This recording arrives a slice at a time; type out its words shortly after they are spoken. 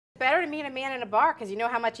better to meet a man in a bar because you know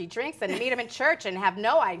how much he drinks than to meet him in church and have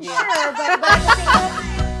no idea. Sure, but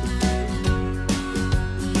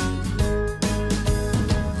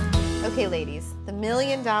okay, ladies, the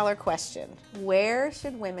million-dollar question. Where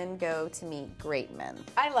should women go to meet great men?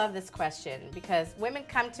 I love this question because women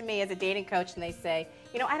come to me as a dating coach and they say,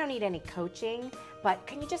 you know, I don't need any coaching, but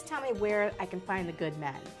can you just tell me where I can find the good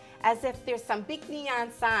men? As if there's some big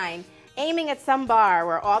neon sign aiming at some bar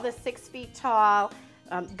where all the 6 feet tall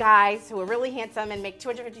guys who are really handsome and make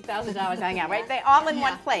 $250,000 hang out, right? They all in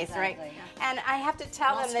one place, exactly. right? And I have to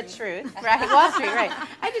tell them the truth, right? Wall Street, right?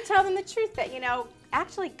 I have to tell them the truth that, you know,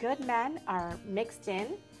 actually good men are mixed in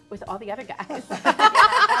with all the other guys.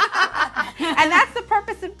 And that's the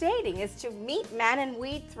purpose of dating, is to meet men and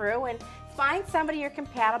weed through and find somebody you're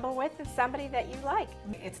compatible with and somebody that you like.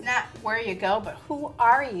 It's not where you go, but who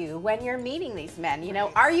are you when you're meeting these men? You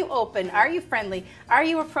know, are you open? Are you friendly? Are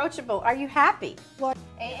you approachable? Are you happy? Well,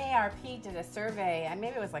 AARP did a survey,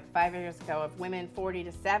 maybe it was like 5 years ago, of women 40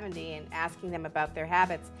 to 70 and asking them about their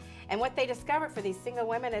habits. And what they discovered for these single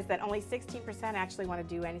women is that only 16% actually want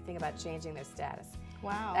to do anything about changing their status.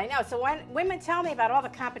 Wow. I know. So when women tell me about all the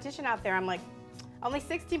competition out there, I'm like, only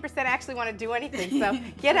 16% actually want to do anything. So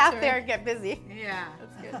get out there and get busy. Yeah.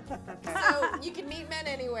 That's good. So you can meet men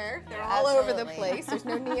anywhere. They're all over the place. There's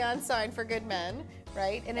no neon sign for good men,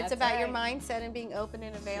 right? And it's about your mindset and being open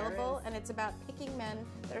and available. And it's about picking men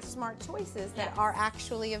that are smart choices that are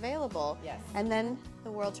actually available. Yes. And then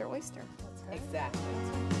the world's your oyster. Exactly.